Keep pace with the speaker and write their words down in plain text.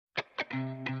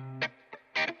In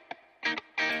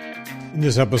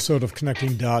this episode of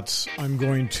Connecting Dots, I'm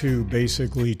going to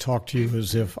basically talk to you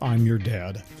as if I'm your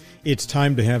dad. It's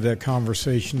time to have that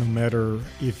conversation no matter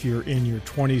if you're in your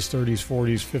 20s, 30s,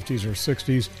 40s, 50s, or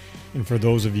 60s. And for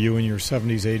those of you in your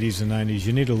 70s, 80s, and 90s,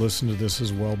 you need to listen to this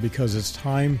as well because it's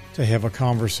time to have a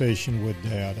conversation with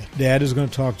Dad. Dad is going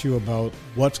to talk to you about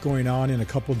what's going on in a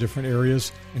couple different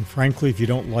areas. And frankly, if you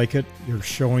don't like it, you're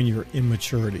showing your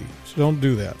immaturity. So don't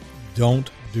do that.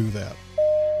 Don't do that.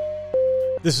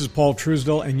 This is Paul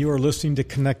Truesdell, and you are listening to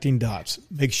Connecting Dots.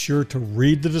 Make sure to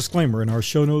read the disclaimer in our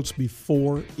show notes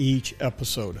before each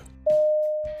episode. I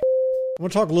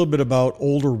want to talk a little bit about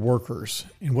older workers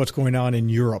and what's going on in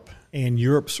Europe and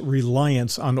Europe's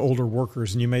reliance on older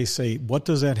workers. And you may say, what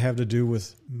does that have to do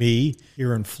with me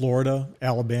here in Florida,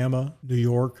 Alabama, New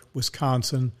York,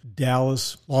 Wisconsin,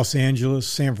 Dallas, Los Angeles,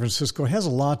 San Francisco? It has a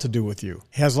lot to do with you.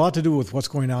 It has a lot to do with what's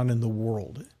going on in the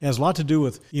world. It has a lot to do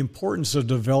with the importance of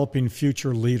developing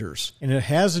future leaders. And it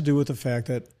has to do with the fact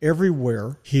that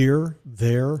everywhere, here,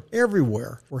 there,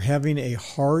 everywhere, we're having a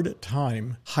hard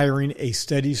time hiring a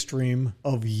steady stream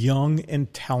of young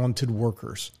and talented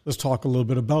workers. Let's talk a little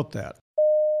bit about that.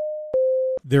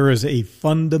 There is a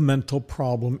fundamental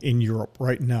problem in Europe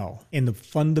right now, and the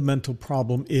fundamental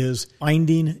problem is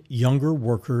finding younger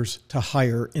workers to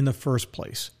hire in the first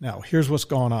place. Now, here's what's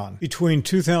gone on. Between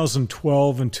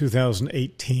 2012 and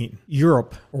 2018,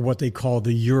 Europe, or what they call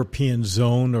the European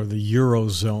zone or the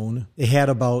Eurozone, they had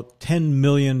about 10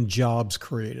 million jobs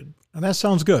created. Now, that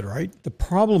sounds good, right? The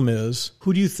problem is,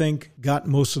 who do you think got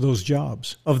most of those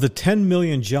jobs? Of the 10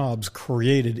 million jobs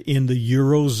created in the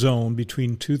Eurozone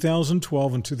between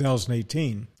 2012 and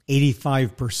 2018,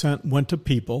 85% went to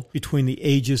people between the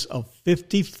ages of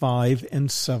 55 and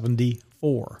 74.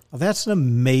 Now, that's an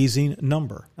amazing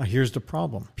number. Now, here's the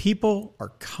problem. People are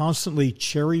constantly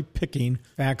cherry-picking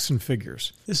facts and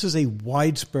figures. This is a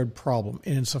widespread problem,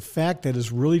 and it's a fact that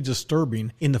is really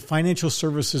disturbing in the financial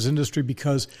services industry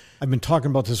because I've been talking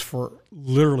about this for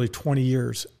literally 20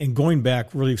 years, and going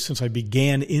back really since I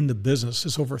began in the business,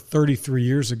 it's over 33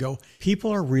 years ago,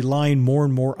 people are relying more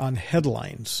and more on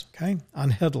headlines, okay? On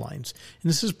headlines. And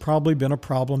this has probably been a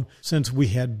problem since we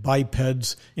had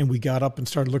bipeds and we got up and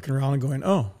started looking around and going,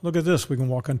 oh, look at this, we can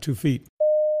walk on 2 feet.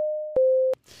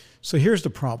 So here's the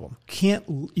problem.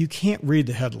 You can't read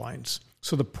the headlines.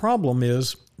 So the problem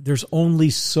is there's only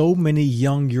so many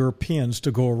young Europeans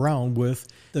to go around with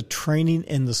the training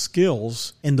and the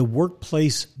skills and the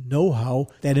workplace know-how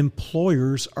that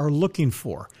employers are looking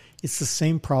for. It's the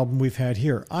same problem we've had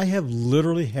here. I have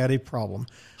literally had a problem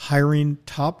hiring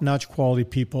top-notch quality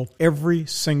people every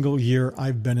single year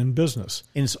I've been in business.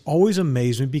 And it's always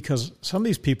amazed me because some of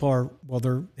these people are,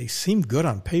 well, they seem good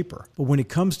on paper, but when it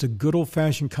comes to good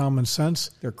old-fashioned common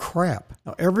sense, they're crap.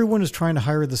 Now, everyone is trying to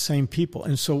hire the same people,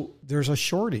 and so there's a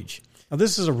shortage. Now,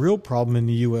 this is a real problem in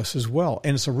the U.S. as well,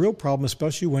 and it's a real problem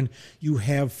especially when you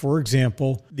have, for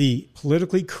example, the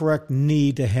politically correct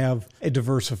need to have a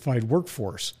diversified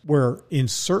workforce, where in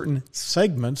certain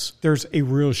segments, there's a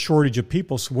real shortage of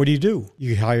people. So what do?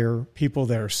 You hire people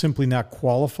that are simply not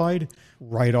qualified,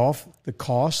 write off the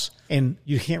costs, and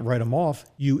you can't write them off.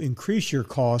 You increase your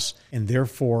costs, and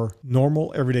therefore,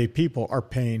 normal, everyday people are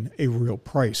paying a real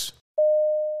price.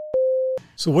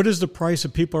 So what is the price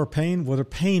that people are paying? Well, they're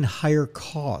paying higher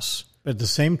costs. But at the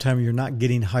same time, you're not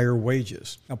getting higher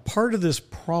wages. Now, part of this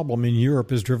problem in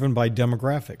Europe is driven by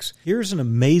demographics. Here's an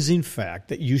amazing fact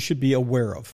that you should be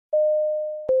aware of.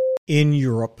 In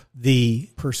Europe, the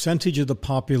percentage of the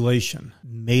population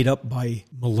made up by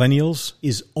millennials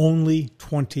is only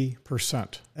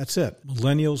 20%. That's it.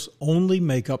 Millennials only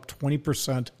make up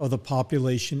 20% of the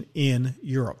population in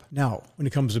Europe. Now, when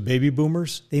it comes to baby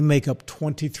boomers, they make up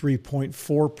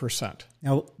 23.4%.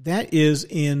 Now, that is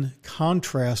in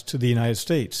contrast to the United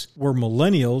States, where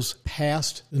millennials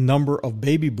passed the number of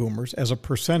baby boomers as a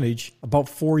percentage about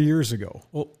 4 years ago.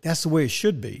 Well, that's the way it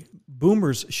should be.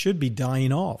 Boomers should be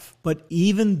dying off. But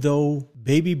even though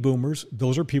baby boomers,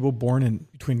 those are people born in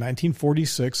between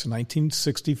 1946 and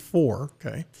 1964,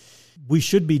 okay, we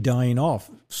should be dying off.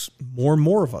 More and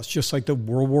more of us, just like the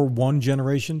World War I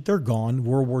generation, they're gone.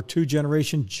 World War II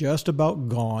generation, just about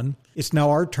gone. It's now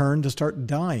our turn to start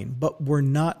dying, but we're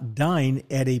not dying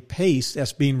at a pace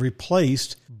that's being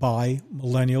replaced by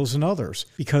millennials and others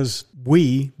because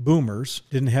we, boomers,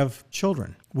 didn't have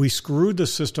children. We screwed the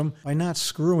system by not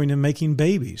screwing and making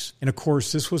babies. And of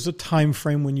course, this was a time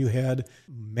frame when you had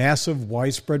massive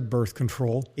widespread birth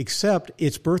control, except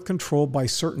it's birth control by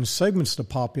certain segments of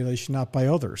the population, not by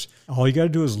others. All you got to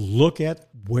do is look at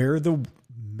where the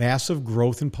massive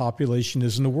growth in population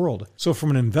is in the world. So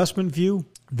from an investment view,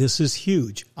 This is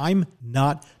huge. I'm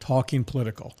not talking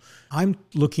political. I'm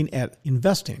looking at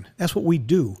investing. That's what we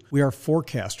do. We are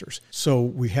forecasters. So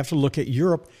we have to look at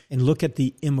Europe and look at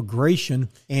the immigration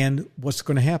and what's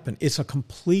going to happen. It's a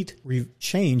complete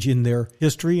change in their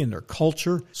history and their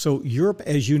culture. So Europe,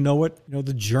 as you know it,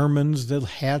 the Germans, the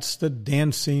hats, the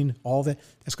dancing, all that,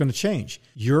 that's going to change.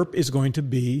 Europe is going to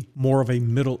be more of a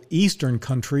Middle Eastern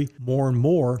country more and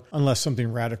more unless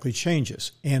something radically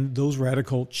changes. And those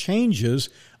radical changes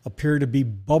appear to be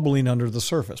bubbling under the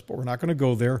surface, but we're not going to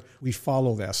go there. We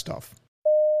follow that stuff.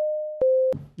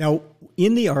 Now,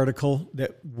 in the article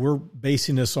that we're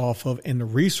basing this off of and the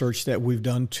research that we've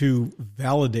done to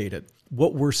validate it,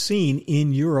 what we're seeing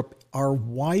in Europe are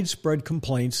widespread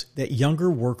complaints that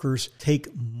younger workers take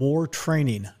more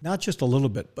training, not just a little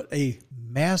bit, but a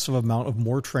massive amount of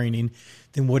more training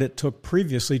than what it took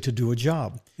previously to do a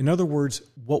job. In other words,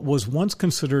 what was once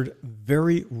considered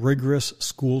very rigorous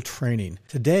school training.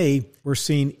 Today, we're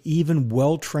seeing even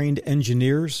well-trained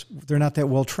engineers, they're not that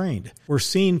well-trained. We're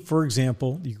seeing, for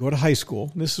example, you go to high school,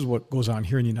 and this is what goes on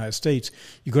here in the United States,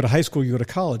 you go to high school, you go to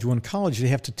college. Well, in college, they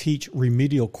have to teach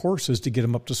remedial courses to get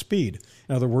them up to speed.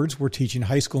 In other words, we're teaching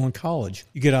high school and college.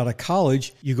 You get out of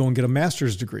college, you go and get a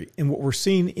master's degree. And what we're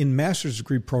seeing in master's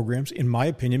degree programs, in my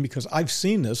opinion, because I've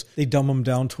seen this, they dumb them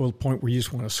down to a point where you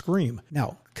just want to scream.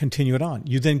 Now, continue it on.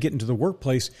 You then get into the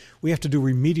workplace. We have to do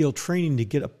remedial training to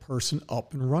get a person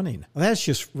up and running. Now, that's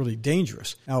just really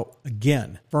dangerous. Now,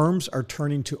 again, firms are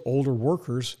turning to older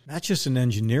workers, not just in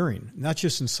engineering, not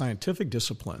just in scientific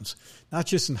disciplines, not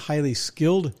just in highly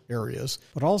skilled areas,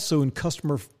 but also in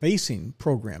customer-facing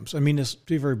programs. I mean, to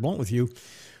be very blunt with you,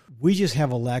 we just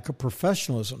have a lack of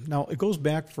professionalism. Now, it goes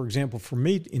back, for example, for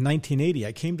me in 1980,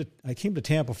 I came to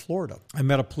Tampa, Florida. I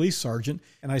met a police sergeant,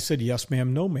 and I said, yes,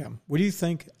 ma'am, no, ma'am. What do you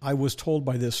think I was told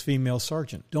by this female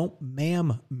sergeant? Don't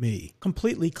ma'am me.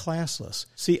 Completely classless.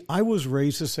 See, I was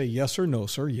raised to say yes or no,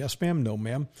 sir, yes, ma'am, no,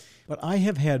 ma'am. But I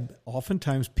have had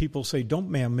oftentimes people say, don't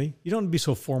ma'am me. You don't be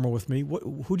so formal with me.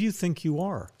 Who do you think you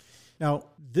are? Now,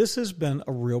 this has been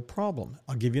a real problem.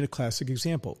 I'll give you a classic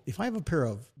example. If I have a pair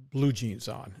of blue jeans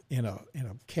on and a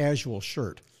casual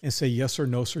shirt and say yes or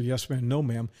no, sir, yes, ma'am, no,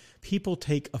 ma'am, people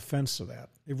take offense to that.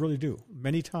 They really do.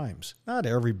 Many times. Not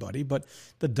everybody, but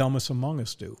the dumbest among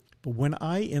us do. But when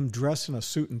I am dressed in a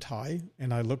suit and tie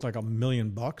and I look like $1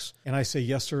 million and I say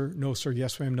yes, sir,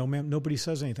 yes, ma'am, no, ma'am, nobody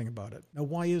says anything about it. Now,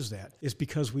 why is that? It's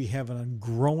because we have a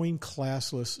growing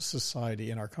classless society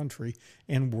in our country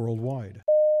and worldwide.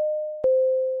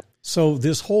 So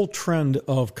this whole trend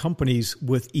of companies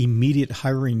with immediate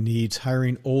hiring needs,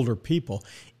 hiring older people,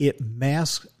 it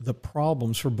masks the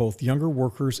problems for both younger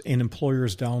workers and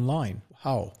employers downline.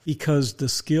 How? Because the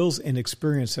skills and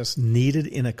experience that's needed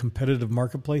in a competitive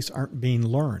marketplace aren't being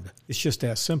learned. It's just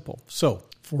that simple. So,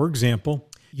 for example,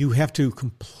 you have to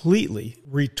completely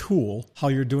retool how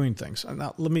you're doing things.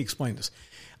 Now, let me explain this.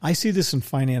 I see this in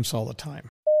finance all the time.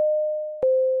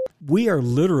 We are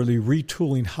literally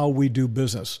retooling how we do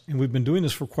business. And we've been doing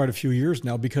this for quite a few years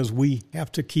now because we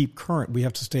have to keep current. We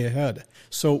have to stay ahead.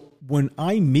 So when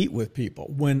I meet with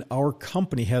people, when our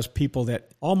company has people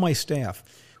that, all my staff,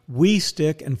 we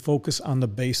stick and focus on the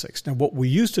basics. Now, what we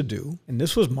used to do, and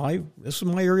this was my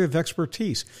area of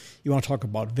expertise. You want to talk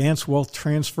about advanced wealth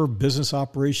transfer, business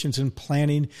operations, and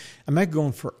planning. I'm not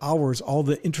going for hours, all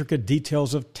the intricate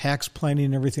details of tax planning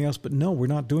and everything else. But no, we're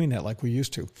not doing that like we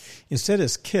used to. Instead,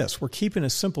 it's KISS. We're keeping it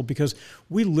simple because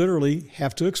we literally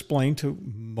have to explain to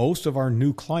most of our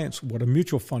new clients what a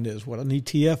mutual fund is, what an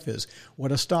ETF is,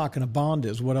 what a stock and a bond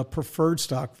is, what a preferred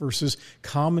stock versus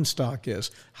common stock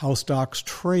is, how stocks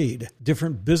trade,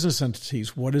 different business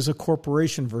entities, what is a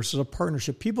corporation versus a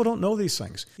partnership. People don't know these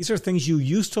things. These are things you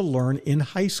used to learn in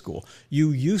high school. You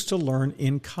used to learn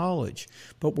in college.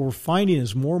 But what we're finding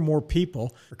is more and more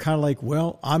people are kind of like,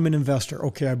 well, I'm an investor.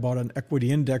 Okay, I bought an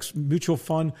equity index mutual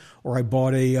fund, or I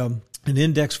bought an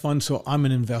index fund, so I'm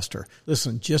an investor.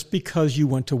 Listen, just because you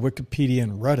went to Wikipedia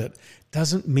and read it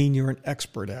doesn't mean you're an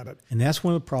expert at it. And that's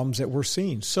one of the problems that we're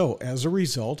seeing. So as a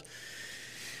result,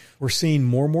 we're seeing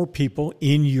more and more people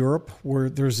in Europe where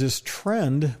there's this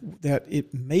trend that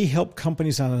it may help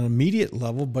companies on an immediate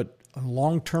level, but on a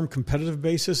long-term competitive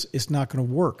basis, it's not going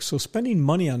to work. So spending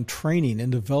money on training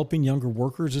and developing younger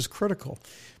workers is critical,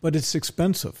 but it's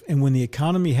expensive. And when the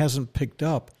economy hasn't picked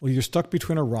up, well, you're stuck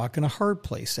between a rock and a hard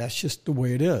place. That's just the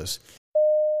way it is.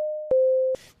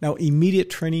 Now, immediate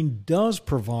training does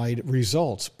provide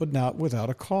results, but not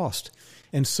without a cost.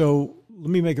 And so let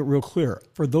me make it real clear.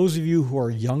 For those of you who are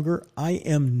younger, I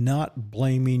am not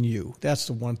blaming you. That's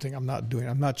the one thing I'm not doing.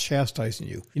 I'm not chastising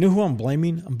you. You know who I'm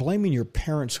blaming? I'm blaming your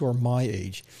parents who are my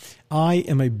age. I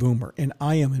am a boomer, and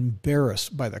I am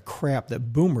embarrassed by the crap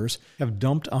that boomers have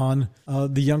dumped on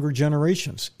the younger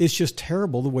generations. It's just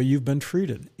terrible the way you've been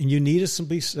treated. And you need to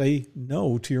simply say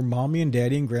no to your mommy and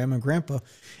daddy and grandma and grandpa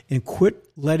and quit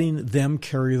letting them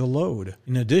carry the load.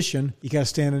 In addition, you got to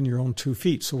stand on your own 2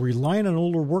 feet. So relying on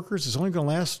older workers is only going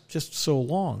to last just so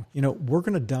long. We're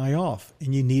going to die off,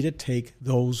 and you need to take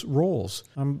those roles.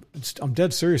 I'm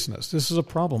dead serious in this. This is a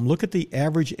problem. Look at the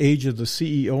average age of the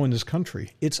CEO in this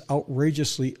country. It's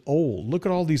outrageously old. Look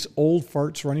at all these old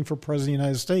farts running for president of the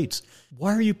United States.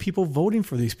 Why are you people voting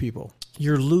for these people?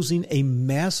 You're losing a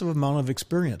massive amount of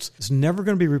experience. It's never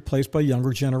going to be replaced by a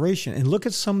younger generation. And look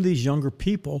at some of these younger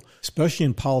people, especially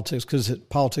in politics, because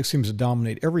politics seems to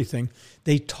dominate everything.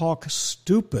 They talk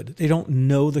stupid. They don't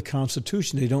know the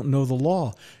Constitution. They don't know the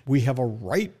law. We have a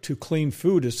right to clean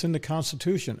food. It's in the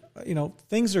Constitution.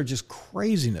 Things are just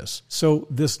craziness. So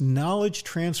this knowledge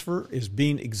transfer is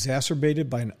being exacerbated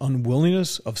by an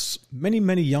unwillingness of many,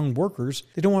 many young workers.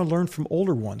 They don't want to learn from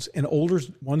older ones, and older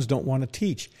ones don't want to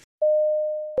teach.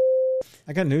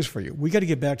 I got news for you. We got to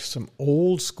get back to some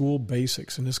old school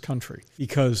basics in this country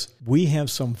because we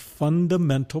have some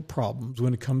fundamental problems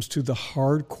when it comes to the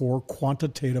hardcore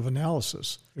quantitative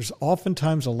analysis. There's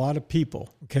oftentimes a lot of people,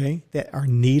 that are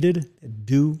needed that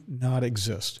do not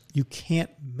exist. You can't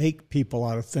make people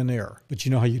out of thin air. But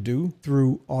you know how you do?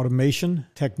 Through automation,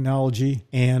 technology,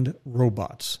 and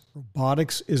robots.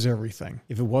 Robotics is everything.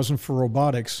 If it wasn't for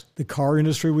robotics, the car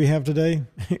industry we have today,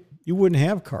 you wouldn't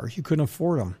have cars. You couldn't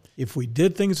afford them. If we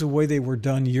did things the way they were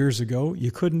done years ago, you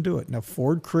couldn't do it. Now,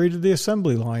 Ford created the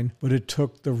assembly line, but it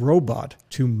took the robot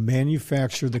to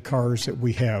manufacture the cars that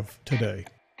we have today.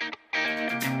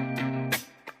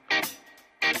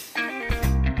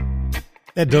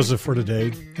 That does it for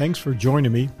today. Thanks for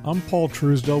joining me. I'm Paul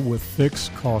Truesdell with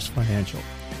Fixed Cost Financial.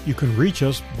 You can reach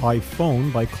us by phone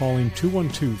by calling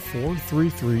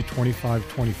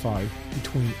 212-433-2525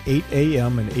 between 8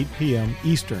 a.m. and 8 p.m.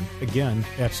 Eastern. Again,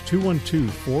 that's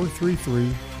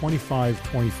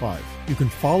 212-433-2525. You can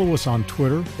follow us on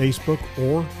Twitter, Facebook,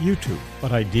 or YouTube.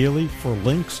 But ideally, for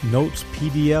links, notes,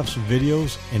 PDFs,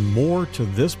 videos, and more to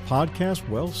this podcast,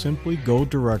 simply go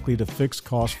directly to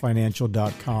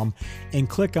fixedcostfinancial.com and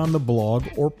click on the blog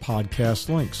or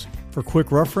podcast links. For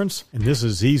quick reference, and this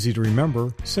is easy to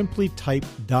remember, simply type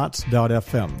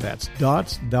dots.fm. That's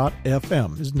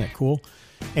dots.fm. Isn't that cool?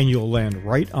 And you'll land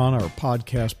right on our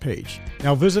podcast page.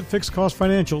 Now visit Fixed Cost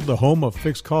Financial, the home of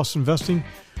fixed cost investing,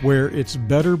 where it's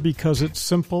better because it's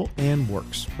simple and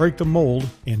works. Break the mold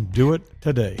and do it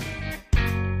today.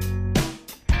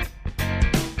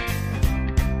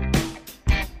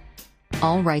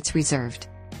 All rights reserved.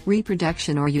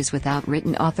 Reproduction or use without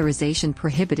written authorization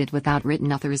prohibited without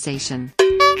written authorization.